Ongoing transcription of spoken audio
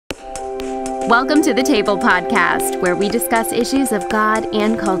Welcome to the Table Podcast, where we discuss issues of God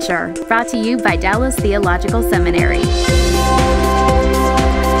and culture, brought to you by Dallas Theological Seminary.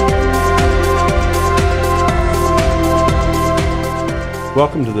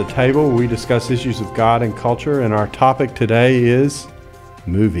 Welcome to the Table, where we discuss issues of God and culture, and our topic today is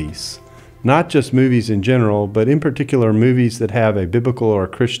movies. Not just movies in general, but in particular movies that have a biblical or a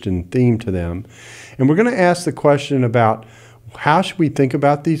Christian theme to them. And we're going to ask the question about how should we think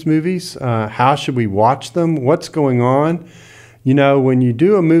about these movies? How should we watch them? What's going on? You know, when you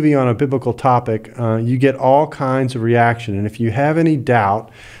do a movie on a biblical topic, you get all kinds of reaction. And if you have any doubt,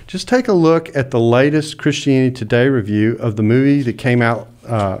 just take a look at the latest Christianity Today review of the movie that came out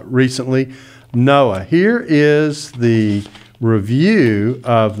recently, Noah. Here is the review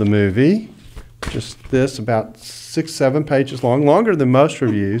of the movie. Just this, about 6-7 pages long, longer than most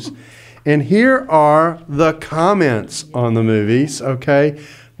reviews. And here are the comments on the movies, okay?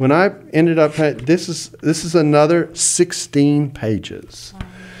 When I ended up, this is another 16 pages.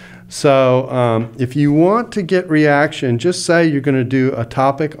 So if you want to get reaction, just say you're going to do a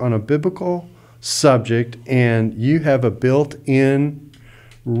topic on a biblical subject and you have a built-in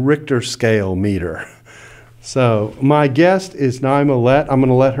Richter scale meter. So my guest is Naima Lett. I'm going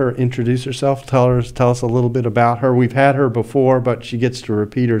to let her introduce herself, tell us a little bit about her. We've had her before, but she gets to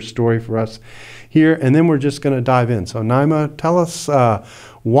repeat her story for us here, and then we're just going to dive in. So Naima, tell us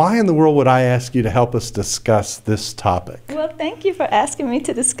why in the world would I ask you to help us discuss this topic? Well, thank you for asking me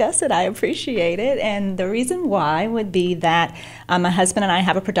to discuss it. I appreciate it. And the reason why would be that my husband and I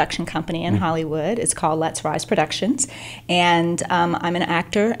have a production company in Hollywood. It's called Let's Rise Productions. And I'm an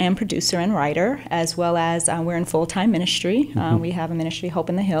actor and producer and writer, as well as we're in full-time ministry. We have a ministry, Hope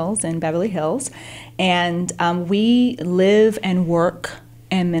in the Hills, in Beverly Hills. And we live and work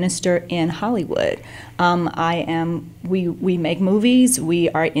and minister in Hollywood. We make movies, we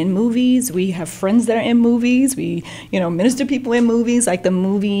are in movies, we have friends that are in movies, we minister people in movies. Like, the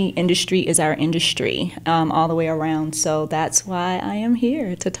movie industry is our industry all the way around. So that's why I am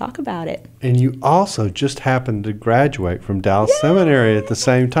here to talk about it. And you also just happened to graduate from Dallas Seminary at the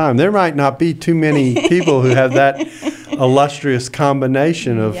same time. There might not be too many people who have that illustrious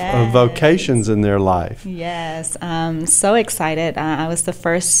combination of vocations in their life. Yes, I'm so excited. I was the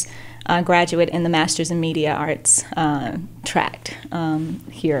first graduate in the Master's in Media Arts track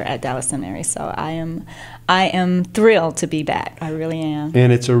here at Dallas Seminary. So I am thrilled to be back. I really am.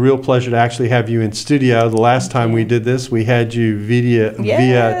 And it's a real pleasure to actually have you in studio. The last time we did this, we had you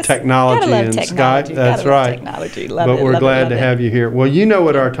via technology and Skype. That's right. Technology. But we're glad to have you here. Well, you know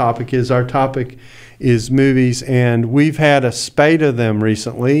what our topic is. Our topic is movies, and we've had a spate of them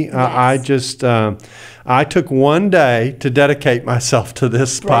recently. Yes. I took one day to dedicate myself to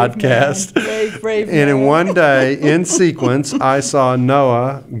this podcast. Brave and in one day, in sequence, I saw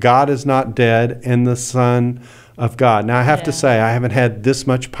Noah, God Is Not Dead, and the Son of God. Now, I have to say, I haven't had this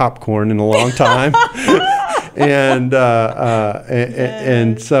much popcorn in a long time. And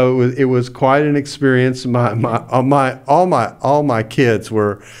so it was quite an experience. All my kids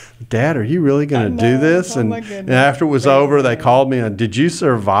were, Dad, are you really going to do this? And after it was over, they called me and, did you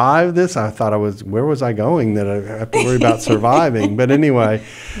survive this? I thought where was I going that I have to worry about surviving? But anyway,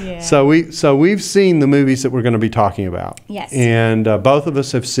 so we've seen the movies that we're going to be talking about. Yes. And both of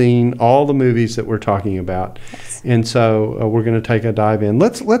us have seen all the movies that we're talking about. Yes. And so we're going to take a dive in.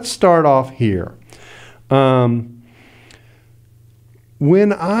 Let's start off here. When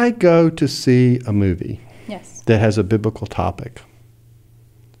I go to see a movie that has a biblical topic,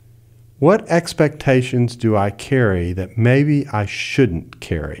 what expectations do I carry that maybe I shouldn't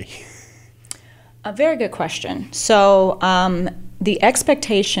carry? A very good question. So the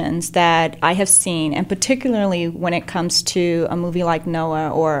expectations that I have seen, and particularly when it comes to a movie like Noah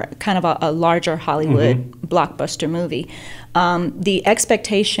or kind of a larger Hollywood blockbuster movie, the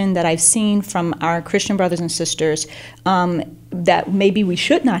expectation that I've seen from our Christian brothers and sisters that maybe we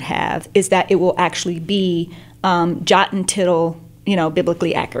should not have is that it will actually be jot and tittle,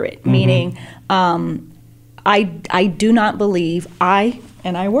 biblically accurate. Meaning, I do not believe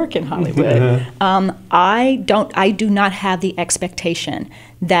and I work in Hollywood. I do not have the expectation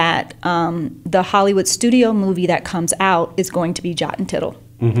that the Hollywood studio movie that comes out is going to be jot and tittle.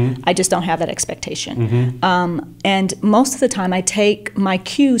 I just don't have that expectation. And most of the time I take my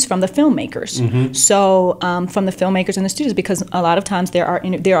cues from the filmmakers. So from the filmmakers and the studios, because a lot of times there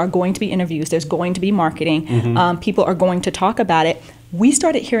are going to be interviews, there's going to be marketing, people are going to talk about it. We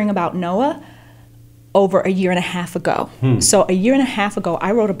started hearing about Noah over 1.5 years ago. So 1.5 years ago,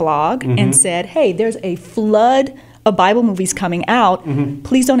 I wrote a blog and said, hey, there's a flood of Bible movies coming out.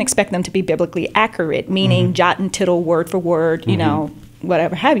 Please don't expect them to be biblically accurate, meaning jot and tittle, word for word,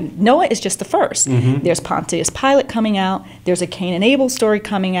 whatever have you. Noah is just the first. There's Pontius Pilate coming out. There's a Cain and Abel story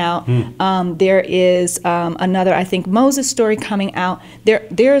coming out. There is another, I think, Moses story coming out.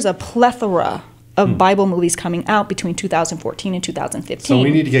 There's a plethora of Bible movies coming out between 2014 and 2015. So we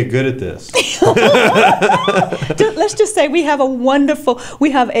need to get good at this. Let's just say we have a wonderful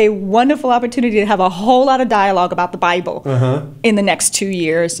opportunity to have a whole lot of dialogue about the Bible in the next 2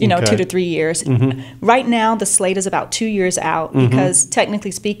 years, 2 to 3 years. Right now, the slate is about 2 years out because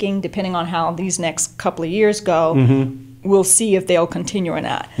technically speaking, depending on how these next couple of years go, we'll see if they'll continue or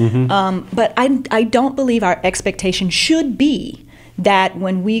not. But I don't believe our expectation should be that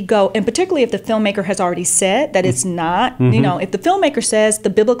when we go, and particularly if the filmmaker has already said that it's not, if the filmmaker says the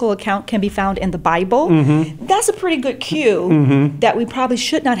biblical account can be found in the Bible, that's a pretty good cue that we probably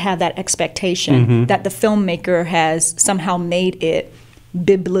should not have that expectation that the filmmaker has somehow made it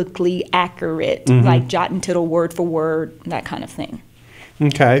biblically accurate, like jot and tittle, word for word, that kind of thing.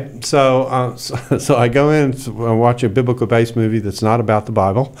 Okay, so I go in and watch a biblical-based movie that's not about the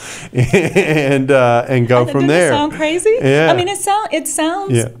Bible, and go from there. Does it sound crazy? Yeah. I mean, it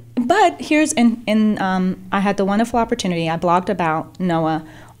sounds. Yeah. But here's I had the wonderful opportunity. I blogged about Noah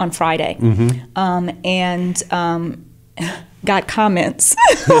on Friday, and got comments.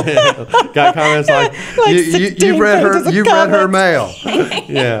 Got comments like you read her mail.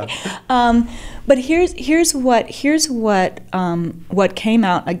 Yeah. But here's what came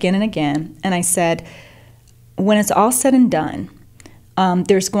out again and again, and I said, when it's all said and done,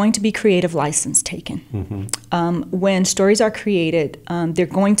 there's going to be creative license taken. When stories are created, they're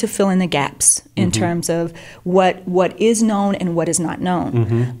going to fill in the gaps in terms of what is known and what is not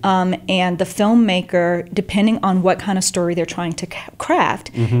known. And the filmmaker, depending on what kind of story they're trying to craft,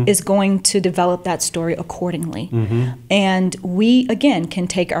 is going to develop that story accordingly. And we, again, can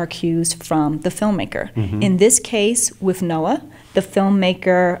take our cues from the filmmaker. In this case, with Noah, the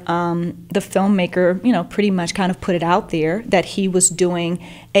filmmaker, pretty much kind of put it out there that he was doing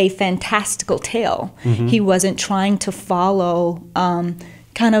a fantastical tale. He wasn't trying to follow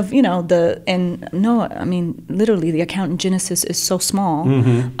literally the account in Genesis is so small,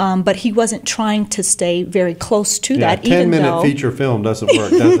 but he wasn't trying to stay very close to that. 10-minute feature film doesn't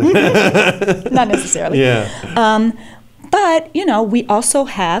work, does it? Not necessarily. Yeah. But, we also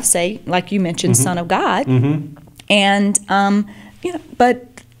have, say, like you mentioned, Son of God. And, but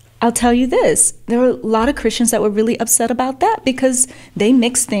I'll tell you this, there were a lot of Christians that were really upset about that because they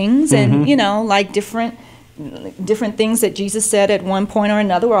mix things and, like different things that Jesus said at one point or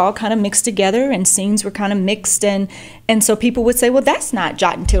another were all kind of mixed together and scenes were kind of mixed. And so people would say, well, that's not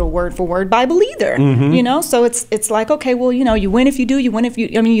jot and tittle word for word Bible either, So it's like, okay, well, you win if you do, you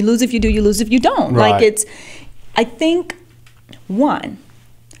lose if you do, you lose if you don't. Right. Like I think one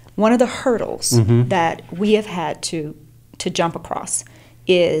of the hurdles that we have had to jump across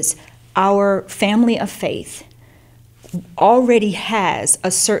is our family of faith already has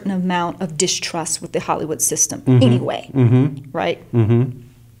a certain amount of distrust with the Hollywood system anyway, right?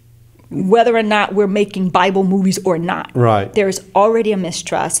 Whether or not we're making Bible movies or not, right. There's already a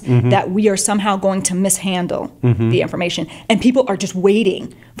mistrust that we are somehow going to mishandle the information. And people are just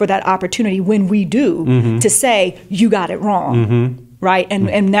waiting for that opportunity when we do to say, you got it wrong. Right?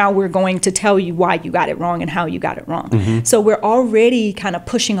 And now we're going to tell you why you got it wrong and how you got it wrong. So we're already kind of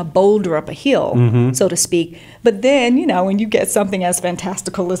pushing a boulder up a hill, so to speak. But then, when you get something as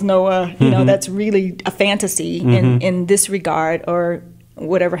fantastical as Noah, that's really a fantasy in this regard or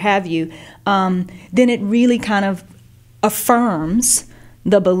whatever have you, then it really kind of affirms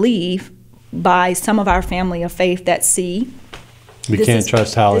the belief by some of our family of faith that we can't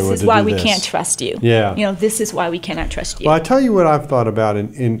trust Hollywood to do this. This is why we can't trust you. Yeah. This is why we cannot trust you. Well, I tell you what I've thought about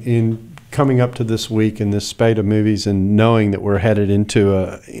in coming up to this week in this spate of movies and knowing that we're headed into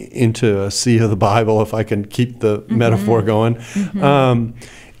a sea of the Bible, if I can keep the metaphor going.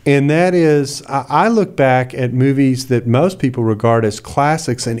 And that is, I look back at movies that most people regard as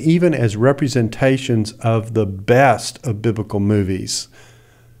classics and even as representations of the best of biblical movies.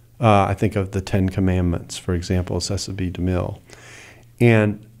 I think of the Ten Commandments, for example, Cecil B. DeMille.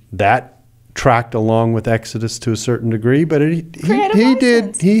 And that tracked along with Exodus to a certain degree, but he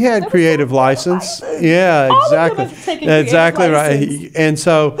had creative license. Yeah, exactly right. And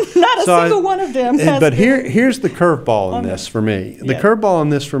so not a single one of them. But here's the curveball in this for me. The curveball in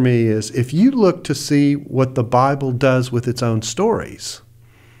this for me is if you look to see what the Bible does with its own stories,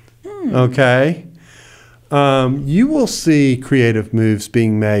 okay, you will see creative moves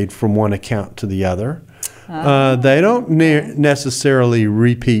being made from one account to the other. They don't necessarily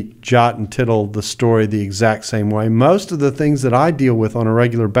repeat jot and tittle the story the exact same way. Most of the things that I deal with on a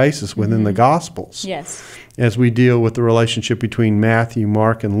regular basis within the Gospels, as we deal with the relationship between Matthew,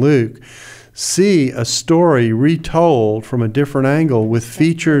 Mark, and Luke, see a story retold from a different angle with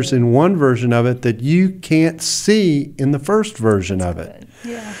features in one version of it that you can't see in the first version of it.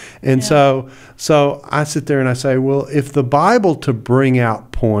 And so I sit there and I say, well, if the Bible to bring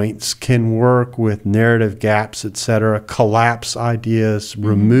out points can work with narrative gaps, etc., collapse ideas,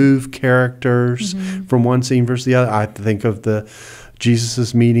 remove characters from one scene versus the other. I think of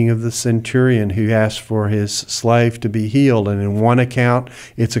Jesus' meeting of the centurion who asked for his slave to be healed. And in one account,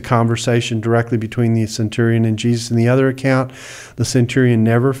 it's a conversation directly between the centurion and Jesus. In the other account, the centurion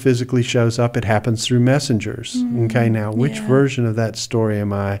never physically shows up. It happens through messengers. Okay, now which version of that story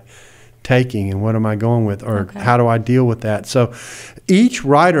am I taking and what am I going with? Or how do I deal with that? So each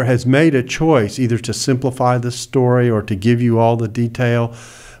writer has made a choice either to simplify the story or to give you all the detail.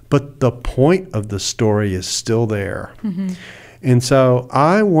 But the point of the story is still there. And so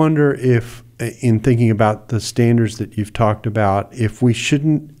I wonder if, in thinking about the standards that you've talked about, if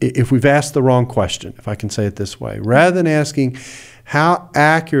we've asked the wrong question, if I can say it this way, rather than asking, how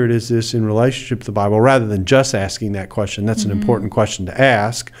accurate is this in relationship to the Bible, rather than just asking that question, that's an important question to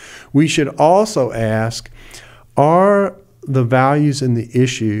ask, we should also ask, are the values and the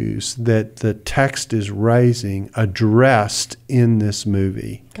issues that the text is raising addressed in this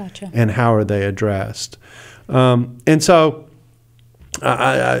movie? And how are they addressed? And so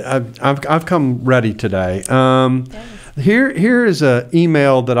I've come ready today. Here is an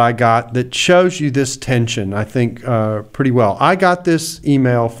email that I got that shows you this tension, I think, pretty well. I got this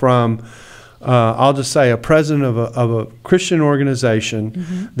email from, I'll just say, a president of a Christian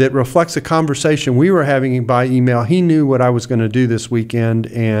organization that reflects a conversation we were having by email. He knew what I was going to do this weekend,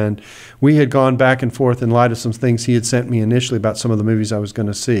 and we had gone back and forth in light of some things he had sent me initially about some of the movies I was going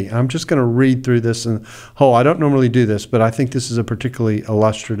to see. I'm just going to read through this in whole. I don't normally do this, but I think this is a particularly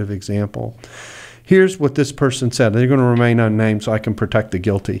illustrative example. Here's what this person said. They're going to remain unnamed so I can protect the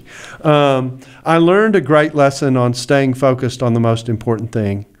guilty. I learned a great lesson on staying focused on the most important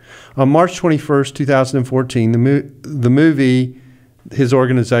thing. On March 21st, 2014, the movie his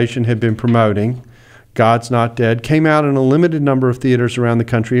organization had been promoting, God's Not Dead, came out in a limited number of theaters around the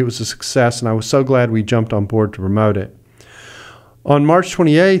country. It was a success, and I was so glad we jumped on board to promote it. On March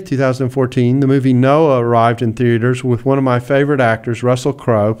 28th, 2014, the movie Noah arrived in theaters with one of my favorite actors, Russell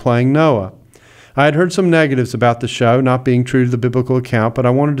Crowe, playing Noah. I had heard some negatives about the show, not being true to the biblical account, but I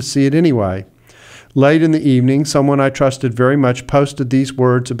wanted to see it anyway. Late in the evening, someone I trusted very much posted these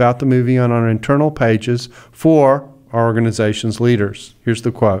words about the movie on our internal pages for our organization's leaders. Here's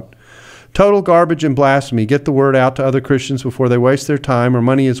the quote. "Total garbage and blasphemy. Get the word out to other Christians before they waste their time or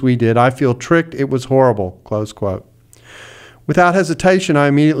money as we did. I feel tricked. It was horrible." Close quote. Without hesitation, I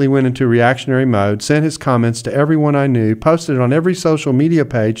immediately went into reactionary mode, sent his comments to everyone I knew, posted it on every social media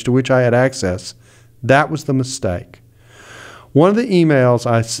page to which I had access. That was the mistake. One of the emails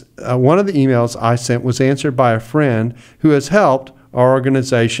I sent was answered by a friend who has helped our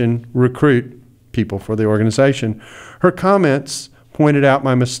organization recruit people for the organization. Her comments pointed out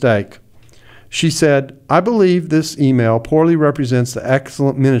my mistake. She said, "I believe this email poorly represents the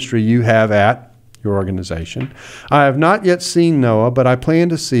excellent ministry you have at your organization. I have not yet seen Noah, but I plan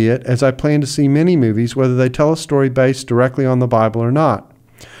to see it, as I plan to see many movies, whether they tell a story based directly on the Bible or not.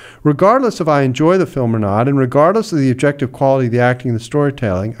 Regardless if I enjoy the film or not, and regardless of the objective quality of the acting and the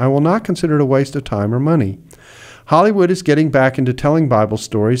storytelling, I will not consider it a waste of time or money. Hollywood is getting back into telling Bible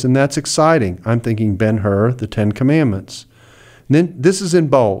stories, and that's exciting. I'm thinking Ben-Hur, the Ten Commandments." And then this is in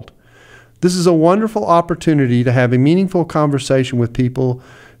bold. "This is a wonderful opportunity to have a meaningful conversation with people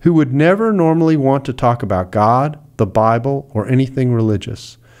who would never normally want to talk about God, the Bible, or anything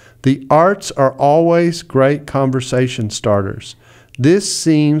religious. The arts are always great conversation starters. This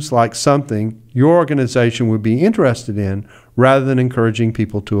seems like something your organization would be interested in rather than encouraging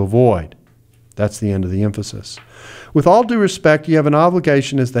people to avoid." That's the end of the emphasis. "With all due respect, you have an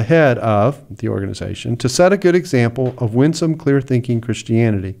obligation as the head of the organization to set a good example of winsome, clear-thinking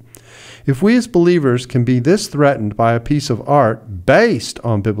Christianity. If we as believers can be this threatened by a piece of art based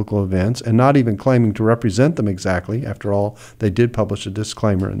on biblical events and not even claiming to represent them exactly, after all, they did publish a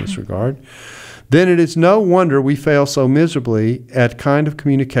disclaimer in this regard, then it is no wonder we fail so miserably at kind of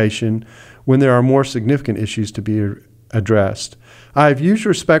communication when there are more significant issues to be addressed. I have huge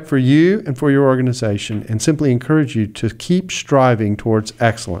respect for you and for your organization and simply encourage you to keep striving towards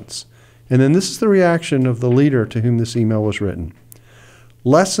excellence." And then this is the reaction of the leader to whom this email was written.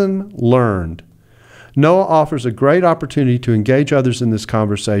 "Lesson learned. Noah offers a great opportunity to engage others in this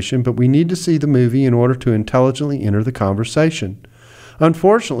conversation, but we need to see the movie in order to intelligently enter the conversation.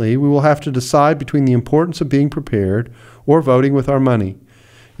 Unfortunately, we will have to decide between the importance of being prepared or voting with our money.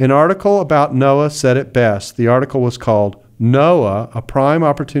 An article about Noah said it best. The article was called, "Noah, a Prime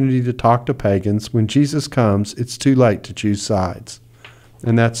Opportunity to Talk to Pagans. When Jesus Comes, It's Too Late to Choose Sides."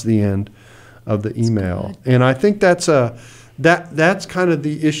 And that's the end of the email. And I think that's kind of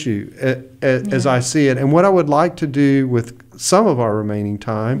the issue as I see it. And what I would like to do with some of our remaining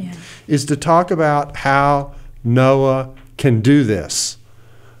time is to talk about how Noah can do this.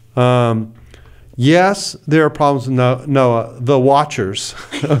 Yes, there are problems with Noah. The Watchers,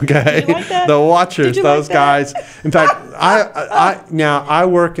 okay? Did you like that? The Watchers, those like guys. In fact, I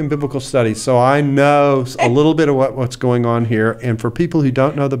work in biblical studies, so I know a little bit of what's going on here. And for people who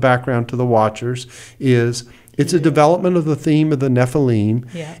don't know the background to the Watchers, it's a development of the theme of the Nephilim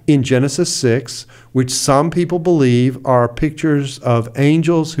in Genesis 6, which some people believe are pictures of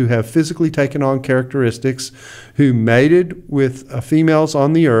angels who have physically taken on characteristics, who mated with females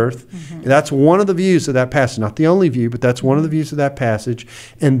on the earth. That's one of the views of that passage. Not the only view, but that's one of the views of that passage.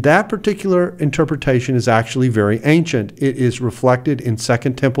 And that particular interpretation is actually very ancient. It is reflected in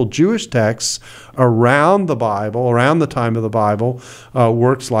Second Temple Jewish texts around the Bible, around the time of the Bible,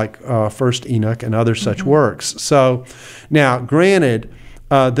 works like First Enoch and other such works. So now, granted,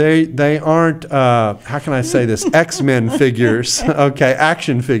 they aren't, how can I say this, X-Men figures, okay,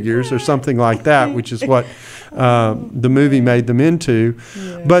 action figures or something like that, which is what the movie made them into.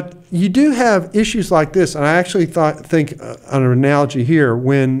 But you do have issues like this, and I actually think an analogy here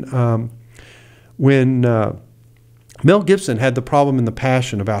when Mel Gibson had the problem in The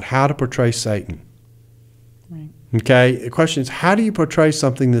Passion about how to portray Satan. Okay, the question is, how do you portray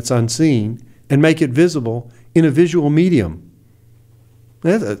something that's unseen and make it visible in a visual medium?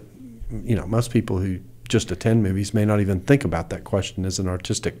 Most people who just attend movies may not even think about that question as an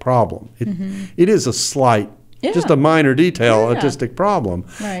artistic problem. It is a slight, just a minor detail, artistic problem,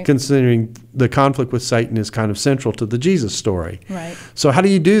 considering the conflict with Satan is kind of central to the Jesus story. So how do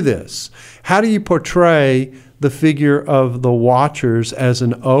you do this? How do you portray the figure of the Watchers as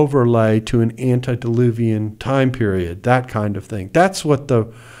an overlay to an antediluvian time period, that kind of thing? That's what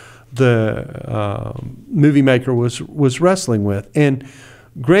the movie maker was wrestling with. And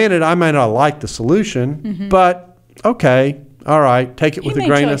granted, I may not like the solution, but okay, all right, take it with a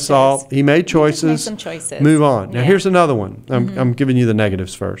grain of salt. He made choices. Made some choices. Move on. Now, here's another one. I'm giving you the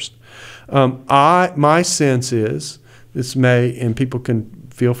negatives first. My sense is, and people can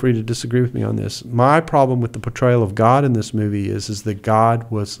feel free to disagree with me on this, my problem with the portrayal of God in this movie is that God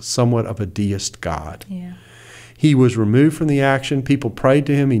was somewhat of a deist God. He was removed from the action. People prayed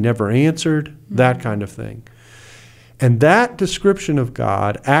to him. He never answered, that kind of thing. And that description of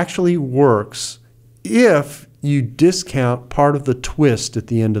God actually works if you discount part of the twist at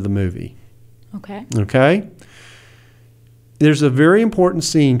the end of the movie. Okay? There's a very important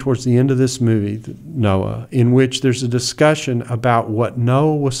scene towards the end of this movie, Noah, in which there's a discussion about what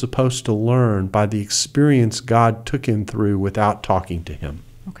Noah was supposed to learn by the experience God took him through without talking to him.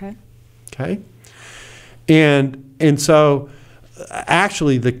 Okay? And so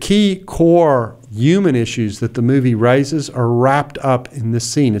actually the key core human issues that the movie raises are wrapped up in this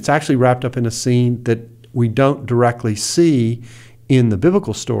scene. It's actually wrapped up in a scene that we don't directly see in the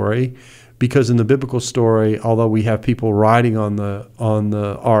biblical story, because in the biblical story, although we have people riding on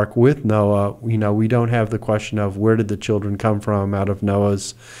the ark with Noah, we don't have the question of where did the children come from out of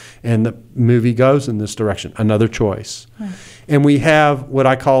Noah's, and the movie goes in this direction, another choice. And we have what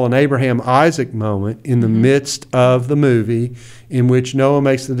I call an Abraham-Isaac moment in the midst of the movie, in which Noah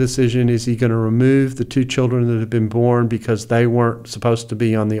makes the decision, is he going to remove the two children that have been born because they weren't supposed to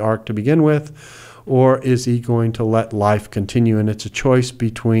be on the ark to begin with, or is he going to let life continue? And it's a choice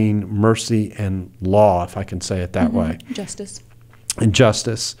between mercy and law, if I can say it that way. Justice. And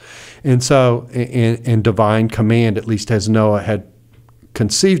justice. And so, and divine command, at least as Noah had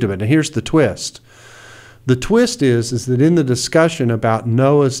conceived of it. And here's the twist. The twist is that in the discussion about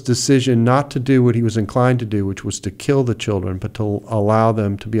Noah's decision not to do what he was inclined to do, which was to kill the children, but to allow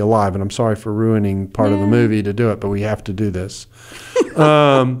them to be alive, and I'm sorry for ruining part of the movie to do it, but we have to do this.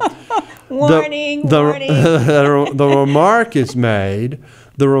 Warning. The remark is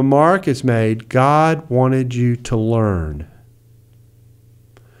made, God wanted you to learn.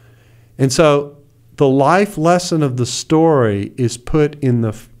 And so the life lesson of the story is put in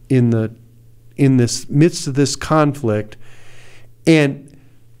this midst of this conflict, and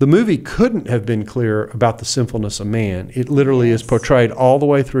the movie couldn't have been clearer about the sinfulness of man. It literally is portrayed all the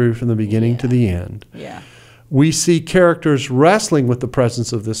way through from the beginning to the end. We see characters wrestling with the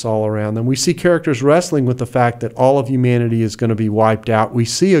presence of this all around them. We see characters wrestling with the fact that all of humanity is going to be wiped out. We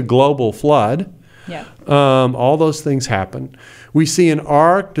see a global flood. Yeah. All those things happen. We see an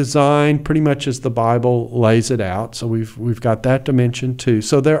ark designed pretty much as the Bible lays it out. So we've got that dimension too.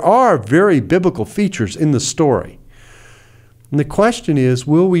 So there are very biblical features in the story. And the question is,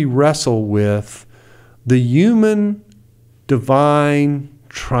 will we wrestle with the human, divine,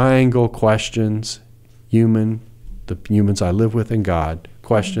 triangle questions, the humans I live with and God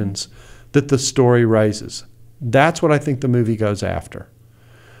questions that the story raises? That's what I think the movie goes after.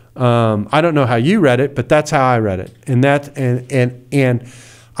 I don't know how you read it, but that's how I read it. And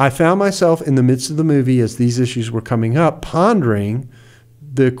I found myself in the midst of the movie, as these issues were coming up, pondering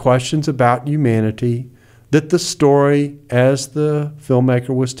the questions about humanity that the story, as the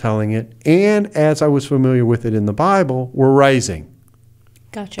filmmaker was telling it, and as I was familiar with it in the Bible, were raising.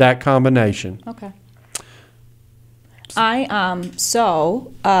 Gotcha. That combination. Okay.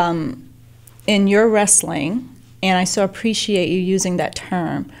 In your wrestling, and I so appreciate you using that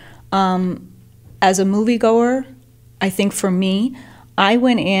term, as a moviegoer, I think for me, I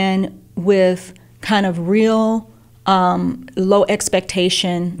went in with kind of real low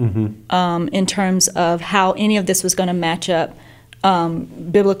expectation in terms of how any of this was going to match up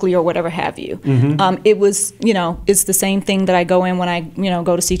biblically or whatever have you. It was, it's the same thing that I go in when I,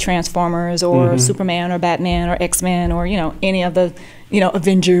 go to see Transformers or Superman or Batman or X-Men or, any of the,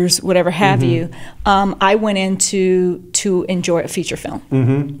 Avengers, whatever have you. I went in to enjoy a feature film.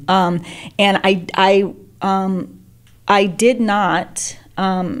 And I did not,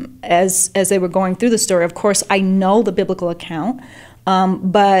 as they were going through the story, of course, I know the biblical account,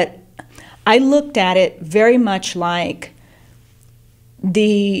 but I looked at it very much like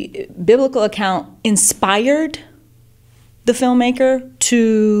the biblical account inspired the filmmaker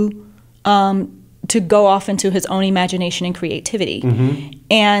to go off into his own imagination and creativity,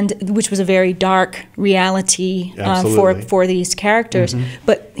 and which was a very dark reality for these characters.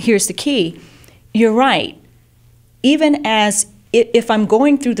 But here's the key: you're right. Even as if I'm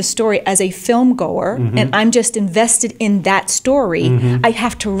going through the story as a film goer and I'm just invested in that story, I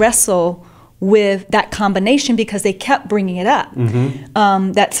have to wrestle with that combination because they kept bringing it up.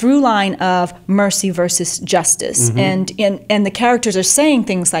 That through line of mercy versus justice, and the characters are saying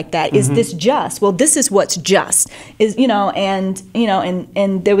things like that. Is this just? Well, this is what's just. And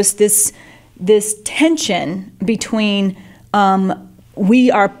there was this tension between.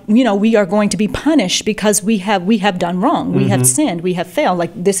 We are going to be punished because we have done wrong. We have sinned. We have failed.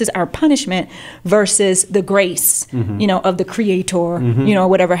 Like, this is our punishment versus the grace, of the Creator,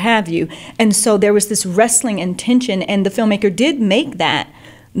 whatever have you. And so there was this wrestling and tension, and the filmmaker did make that.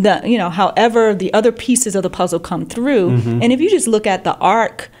 However, the other pieces of the puzzle come through. And if you just look at the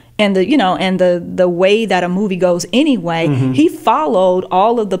arc and the way that a movie goes anyway, he followed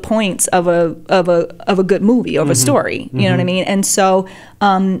all of the points of a good movie, of a story. You know what I mean? And so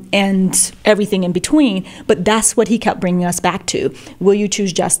and everything in between. But that's what he kept bringing us back to. Will you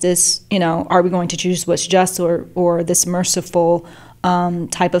choose justice? Are we going to choose what's just or this merciful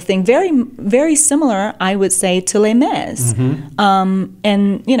type of thing? Very, very similar, I would say, to Les Mis,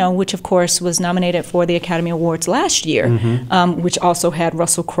 and which of course was nominated for the Academy Awards last year, which also had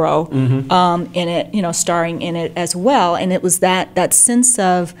Russell Crowe in it, starring in it as well. And it was that sense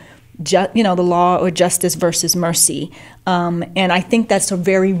of the law or justice versus mercy, and I think that's a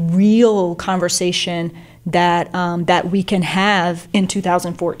very real conversation that we can have in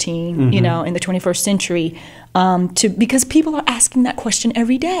 2014, in the 21st century, because people are asking that question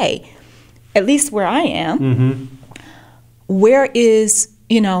every day, at least where I am. Where is,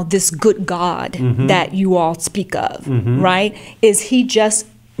 this good God that you all speak of, right? Is he just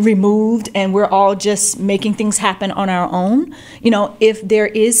removed and we're all just making things happen on our own? If there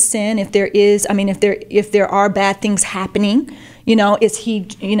is sin, if there are bad things happening, is he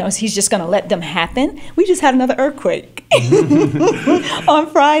just going to let them happen? We just had another earthquake on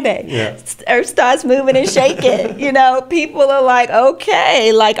Friday. Yeah. Earth starts moving and shaking. People are like,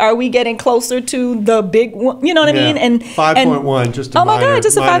 okay, like, are we getting closer to the big one? You know what I mean? And 5.1, just a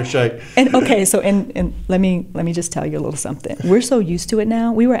minor shake. And okay, so and let me just tell you a little something. We're so used to it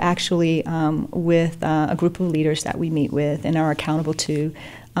now. We were actually with a group of leaders that we meet with and are accountable to,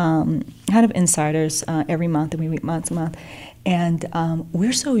 kind of insiders every month, and we meet once a month. And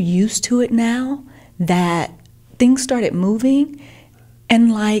we're so used to it now that things started moving,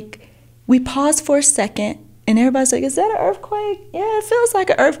 and like we paused for a second, and everybody's like, "Is that an earthquake?" Yeah, it feels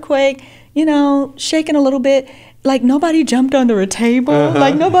like an earthquake. Shaking a little bit. Like, nobody jumped under a table.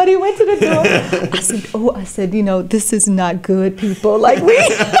 Like, nobody went to the door. I said, this is not good, people. Like, we.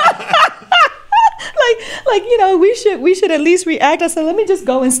 like, we should at least react. I said, let me just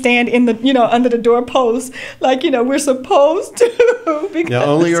go and stand in the, under the doorpost, like, we're supposed to. The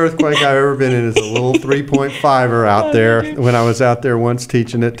only earthquake I've ever been in is a little 3.5er out there when I was out there once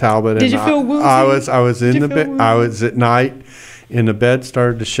teaching at Talbot. Did you feel woozy? I was in the bed. I was at night. And the bed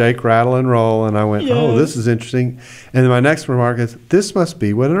started to shake, rattle, and roll, and I went, oh, this is interesting. And then my next remark is, this must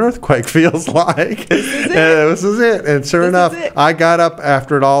be what an earthquake feels like. This is it. And sure enough, I got up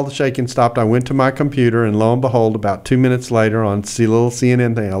after all the shaking stopped. I went to my computer, and lo and behold, about 2 minutes later on little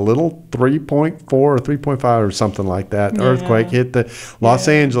CNN thing, a little 3.4 or 3.5 or something like that, earthquake hit the Los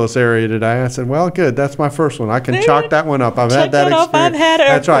Angeles area today. I said, well, good. That's my first one. I can chalk that one up. I've had that experience. I've had an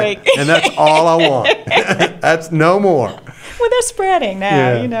earthquake. That's right. And that's all I want. That's no more. Well, they're spreading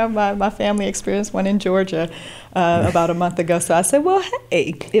now. My family experienced one in Georgia about a month ago. So I said, well,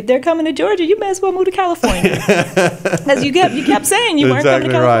 hey, if they're coming to Georgia, you may as well move to California. Because you kept saying you weren't coming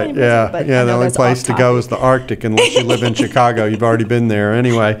to California. Right. But the only place to go is the Arctic unless you live in Chicago. You've already been there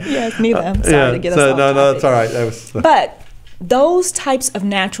anyway. Yes, neither. I'm sorry to get us off topic. No, it's all right. But those types of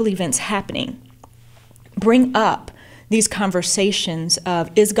natural events happening bring up these conversations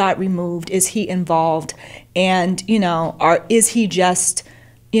of, is God removed? Is he involved? And, or is he just,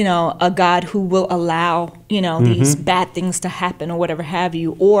 a God who will allow, these bad things to happen or whatever have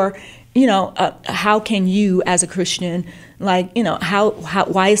you? Or, how can you as a Christian, like,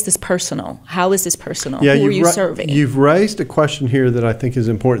 why is this personal? How is this personal? Yeah, who are you serving? You've raised a question here that I think is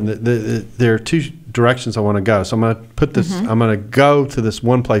important. That there are two directions I want to go. So I'm going to put this, I'm going to go to this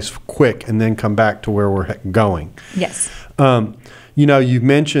one place quick and then come back to where we're going. Yes. You've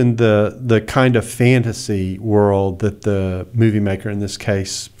mentioned the kind of fantasy world that the movie maker in this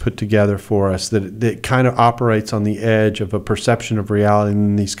case put together for us, that kind of operates on the edge of a perception of reality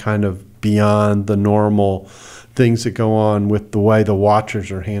and these kind of beyond the normal things that go on with the way the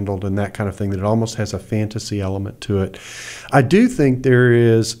watchers are handled and that kind of thing, that it almost has a fantasy element to it. I do think there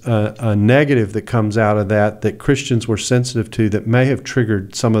is a negative that comes out of that Christians were sensitive to that may have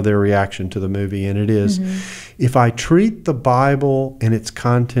triggered some of their reaction to the movie, and it is, if I treat the Bible and its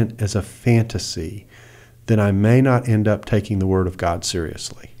content as a fantasy, then I may not end up taking the Word of God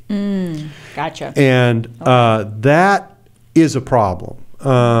seriously. Gotcha. And that is a problem.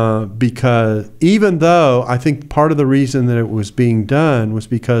 Because even though I think part of the reason that it was being done was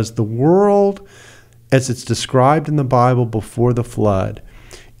because the world, as it's described in the Bible before the flood,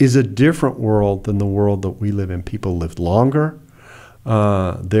 is a different world than the world that we live in. People lived longer.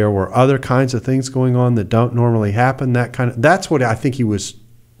 There were other kinds of things going on that don't normally happen. That's what I think he was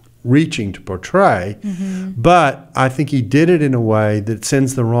reaching to portray, but I think he did it in a way that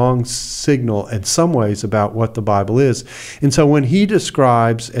sends the wrong signal in some ways about what the Bible is. And so when he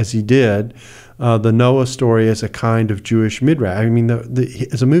describes, as he did, the Noah story as a kind of Jewish midrash. I mean,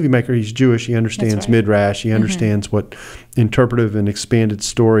 as a movie maker, he's Jewish. He understands midrash. He understands what interpretive and expanded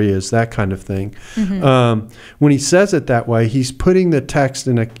story is, that kind of thing. When he says it that way, he's putting the text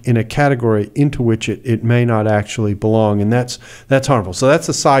in a category into which it may not actually belong, and that's harmful. So that's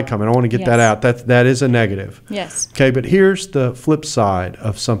a side comment. I want to get that out. That is a negative. Yes. Okay, but here's the flip side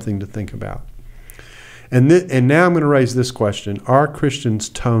of something to think about. And now I'm going to raise this question. Are Christians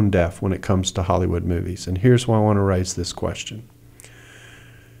tone deaf when it comes to Hollywood movies? And here's why I want to raise this question.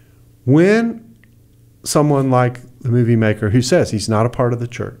 When someone like the movie maker who says he's not a part of the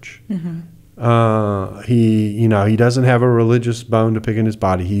church, he doesn't have a religious bone to pick in his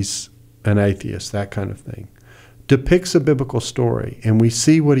body, he's an atheist, that kind of thing, depicts a biblical story, and we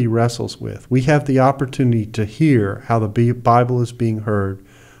see what he wrestles with, we have the opportunity to hear how the Bible is being heard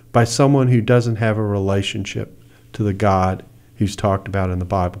by someone who doesn't have a relationship to the God who's talked about in the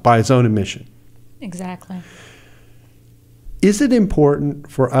Bible, by his own admission. Exactly. Is it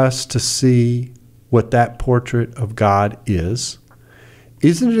important for us to see what that portrait of God is?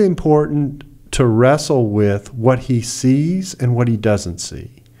 Isn't it important to wrestle with what he sees and what he doesn't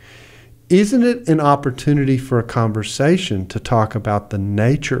see? Isn't it an opportunity for a conversation to talk about the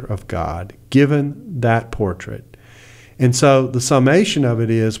nature of God given that portrait? And so the summation of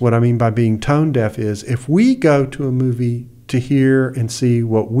it is, what I mean by being tone deaf is, if we go to a movie to hear and see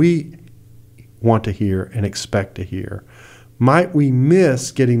what we want to hear and expect to hear, might we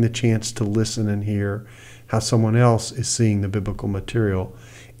miss getting the chance to listen and hear how someone else is seeing the biblical material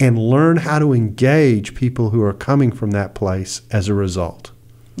and learn how to engage people who are coming from that place as a result?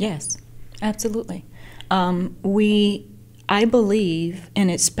 Yes, absolutely. I believe, and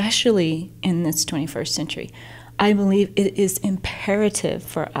especially in this 21st century, I believe it is imperative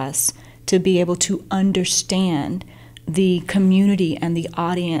for us to be able to understand the community and the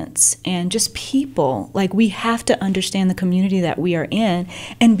audience and just people. Like, we have to understand the community that we are in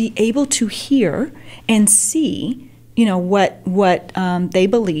and be able to hear and see, what they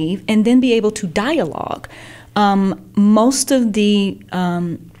believe, and then be able to dialogue.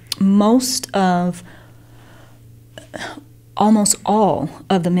 Almost all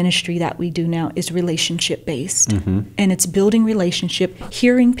of the ministry that we do now is relationship based, and it's building relationship,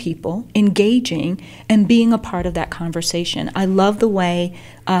 hearing people, engaging, and being a part of that conversation. I love the way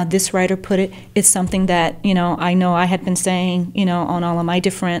this writer put it. It's something that I know I had been saying on all of my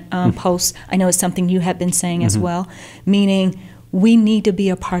different posts. I know it's something you have been saying as well, meaning we need to be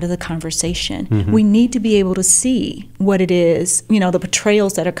a part of the conversation. We need to be able to see what it is, the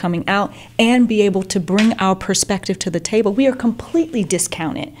portrayals that are coming out, and be able to bring our perspective to the table. We are completely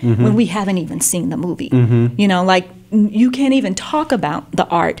discounted when we haven't even seen the movie. Like, you can't even talk about the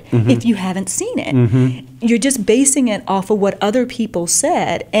art if you haven't seen it. You're just basing it off of what other people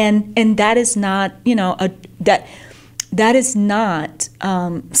said, and that is not, that is not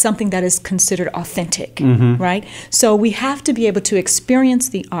something that is considered authentic, right? So we have to be able to experience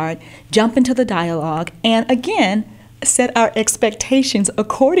the art, jump into the dialogue, and again, set our expectations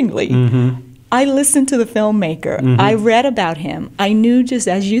accordingly. I listened to the filmmaker. I read about him. I knew, just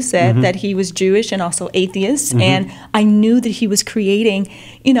as you said, that he was Jewish and also atheist, and I knew that he was creating,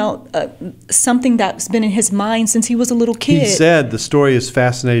 something that's been in his mind since he was a little kid. He said the story has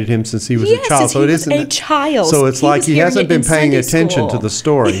fascinated him since he was a child. So it isn't a child. So it's like he hasn't been paying attention to the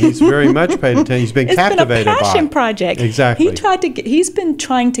story. He's very much paid attention. He's been captivated by it. It's been a passion project. Exactly. He's been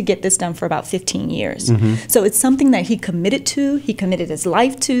trying to get this done for about 15 years. So it's something that he committed to, he committed his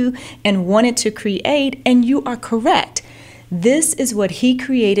life to, and wanted to create. And you are correct. This is what he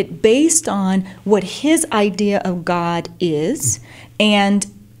created based on what his idea of God is and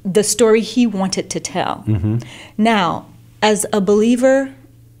the story he wanted to tell. Now, as a believer,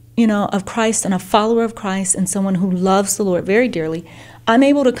 of Christ and a follower of Christ and someone who loves the Lord very dearly, I'm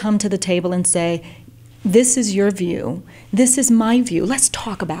able to come to the table and say, this is your view. This is my view. Let's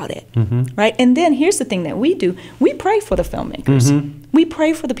talk about it, right? And then here's the thing that we do. We pray for the filmmakers. We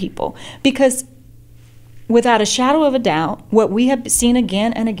pray for the people, because without a shadow of a doubt, what we have seen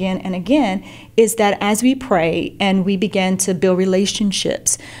again and again and again is that as we pray and we begin to build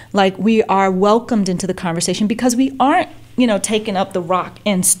relationships, like, we are welcomed into the conversation, because we aren't, taking up the rock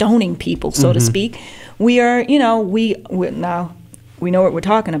and stoning people, so to speak. We are, now we know what we're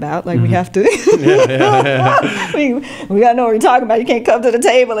talking about. Like, we have to, we gotta know what we're talking about. You can't come to the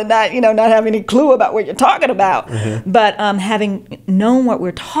table and not, not have any clue about what you're talking about. But having known what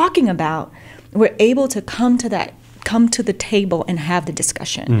we're talking about, we're able to come to the table and have the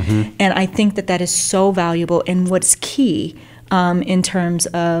discussion. And I think that is so valuable, and what's key in terms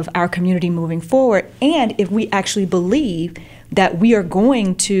of our community moving forward. And if we actually believe that we are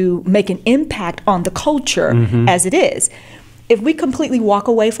going to make an impact on the culture as it is, if we completely walk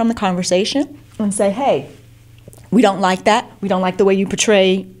away from the conversation and say, hey, we don't like that, we don't like the way you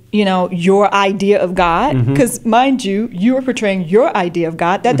portray your idea of God, because mind you, you are portraying your idea of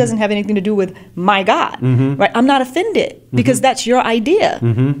God. That doesn't have anything to do with my God, right? I'm not offended because that's your idea,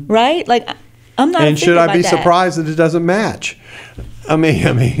 right? Like, I'm not. And should I be that. surprised that it doesn't match? I mean,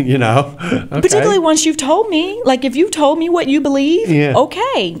 okay. Particularly once you've told me, like, if you've told me what you believe,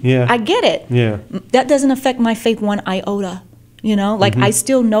 okay, I get it. That doesn't affect my faith one iota. Like, I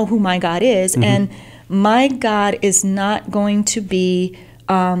still know who my God is, and my God is not going to be.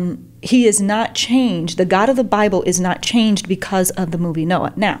 He is not changed. The God of the Bible is not changed because of the movie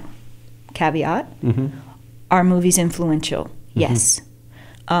Noah. Now, caveat, are movies influential? Yes.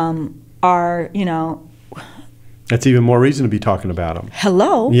 That's even more reason to be talking about them.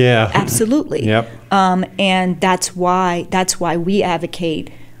 Hello. Yeah. Absolutely. Yep. And that's why we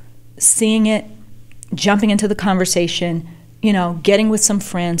advocate seeing it, jumping into the conversation, getting with some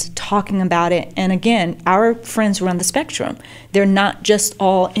friends, talking about it. And again, our friends run the spectrum. They're not just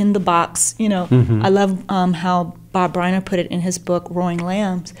all in the box. I love how Bob Briner put it in his book, Roaring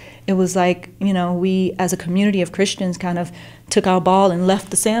Lambs. It was like, we as a community of Christians kind of took our ball and left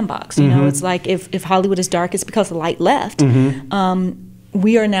the sandbox. It's like if Hollywood is dark, it's because the light left.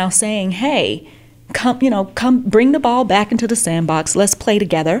 We are now saying, hey, come bring the ball back into the sandbox. Let's play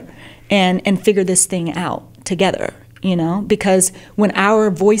together and figure this thing out together. Because when our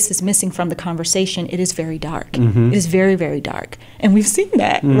voice is missing from the conversation, it is very dark. It is very, very dark. And we've seen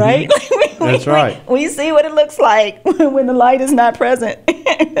that, right? That's right. We see what it looks like when the light is not present.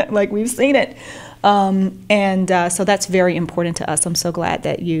 Like, we've seen it. So that's very important to us. I'm so glad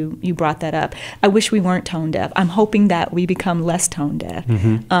that you brought that up. I wish we weren't tone deaf. I'm hoping that we become less tone deaf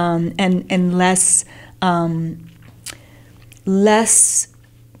and less less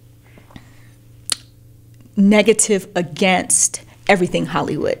negative against everything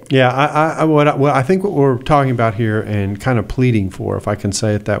Hollywood. Yeah, I think what we're talking about here and kind of pleading for, if I can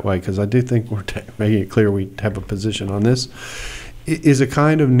say it that way, because I do think we're making it clear we have a position on this, is a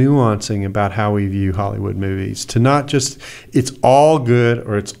kind of nuancing about how we view Hollywood movies, to not just it's all good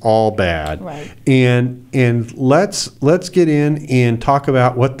or it's all bad. Right. And let's get in and talk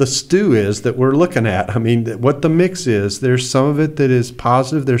about what the stew is that we're looking at. I mean, what the mix is. There's some of it that is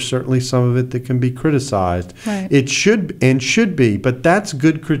positive. There's certainly some of it that can be criticized. Right. It should be, but that's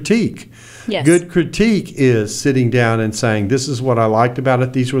good critique. Yes. Good critique is sitting down and saying, this is what I liked about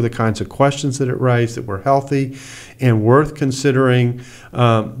it. These were the kinds of questions that it raised that were healthy and worth considering.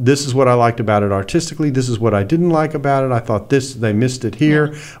 This is what I liked about it artistically. This is what I didn't like about it. I thought they missed it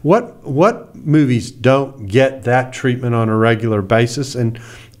here. Yeah. What movies don't get that treatment on a regular basis? And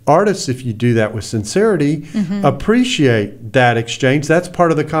artists, if you do that with sincerity, appreciate that exchange. That's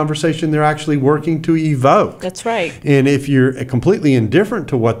part of the conversation they're actually working to evoke. That's right. And if you're completely indifferent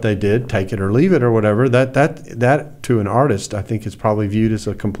to what they did, take it or leave it or whatever, that to an artist, I think, is probably viewed as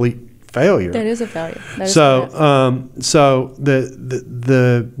a complete failure. That is a failure. So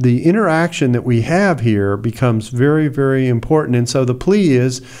the interaction that we have here becomes very, very important. And so the plea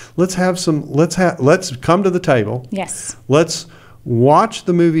is, let's come to the table. Yes. Let's watch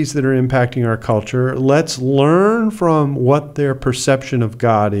the movies that are impacting our culture. Let's learn from what their perception of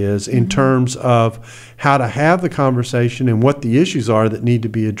God is in terms of how to have the conversation and what the issues are that need to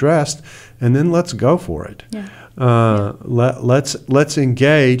be addressed, and then let's go for it. Yeah. Let's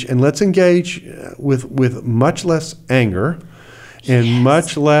engage, and let's engage with much less anger and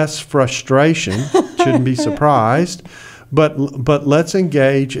much less frustration. Shouldn't be surprised, but let's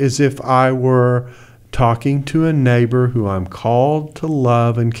engage as if I were talking to a neighbor who I'm called to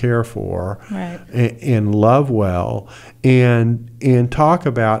love and care for, right, and love well, and talk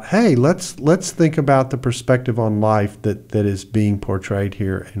about, hey, let's think about the perspective on life that is being portrayed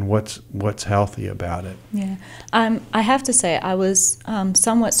here and what's healthy about it. Yeah, I have to say I was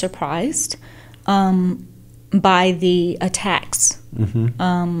somewhat surprised by the attacks,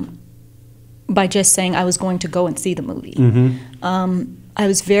 by just saying I was going to go and see the movie. I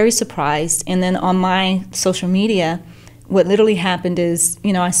was very surprised, and then on my social media, what literally happened is,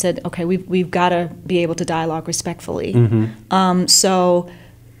 I said, okay, we've got to be able to dialogue respectfully. So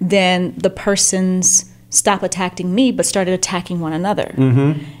then the persons stopped attacking me, but started attacking one another.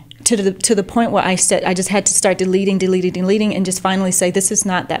 To the point where I said I just had to start deleting, and just finally say, this is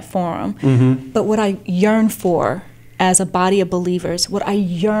not that forum. But what I yearn for as a body of believers, what I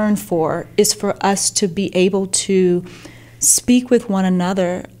yearn for is for us to be able to speak with one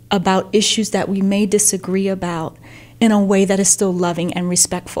another about issues that we may disagree about in a way that is still loving and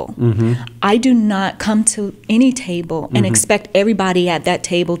respectful. I do not come to any table and expect everybody at that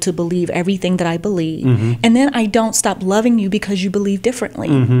table to believe everything that I believe. And then I don't stop loving you because you believe differently,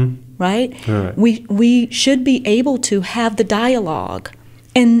 right? Right. We should be able to have the dialogue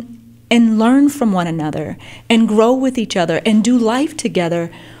and learn from one another and grow with each other and do life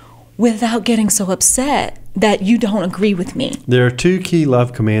together without getting so upset that you don't agree with me. There are two key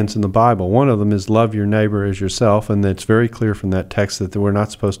love commands in the Bible. One of them is love your neighbor as yourself, and it's very clear from that text that we're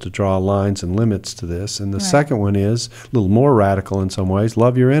not supposed to draw lines and limits to this. And the second one is a little more radical in some ways,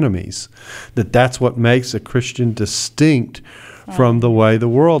 love your enemies. That's what makes a Christian distinct from the way the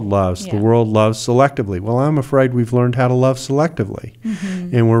world loves. The world loves selectively. Well, I'm afraid we've learned how to love selectively,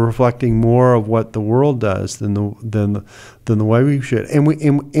 and we're reflecting more of what the world does than the way we should.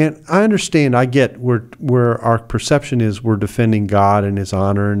 And I understand. I get where our perception is. We're defending God and His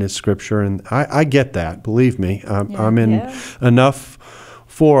honor and His Scripture, and I get that. Believe me, I'm in enough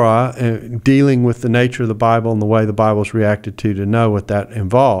fora dealing with the nature of the Bible and the way the Bible's reacted to know what that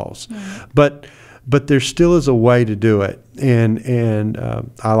involves. But there still is a way to do it, and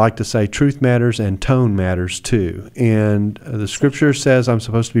I like to say truth matters and tone matters too. And the Scripture says I'm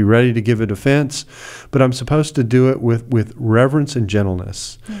supposed to be ready to give a defense, but I'm supposed to do it with reverence and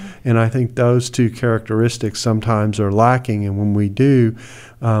gentleness. And I think those two characteristics sometimes are lacking, and when we do,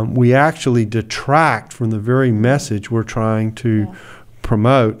 we actually detract from the very message we're trying to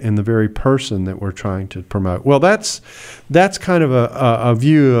promote and the very person that we're trying to promote. Well, that's kind of a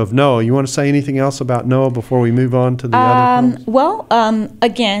view of Noah. You want to say anything else about Noah before we move on to the other points? Well,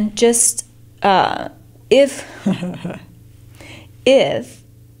 again, just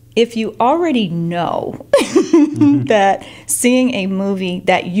if you already know that seeing a movie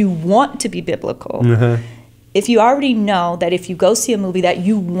that you want to be biblical, if you already know that if you go see a movie that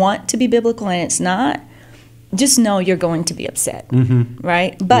you want to be biblical and it's not, just know you're going to be upset,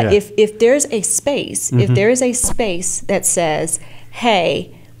 right? But if there's a space, if there is a space that says,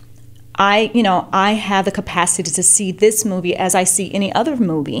 hey, I have the capacity to see this movie as I see any other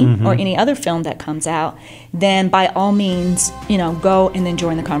movie or any other film that comes out, then by all means, go and then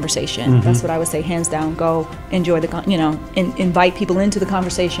join the conversation. That's what I would say, hands down. Go enjoy invite people into the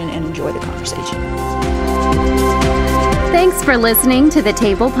conversation and enjoy the conversation. Thanks for listening to the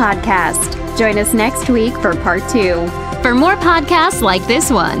Table Podcast. Join us next week for part 2. For more podcasts like this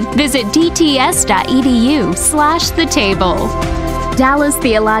one, visit dts.edu/thetable. Dallas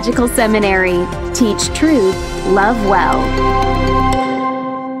Theological Seminary. Teach truth, love well.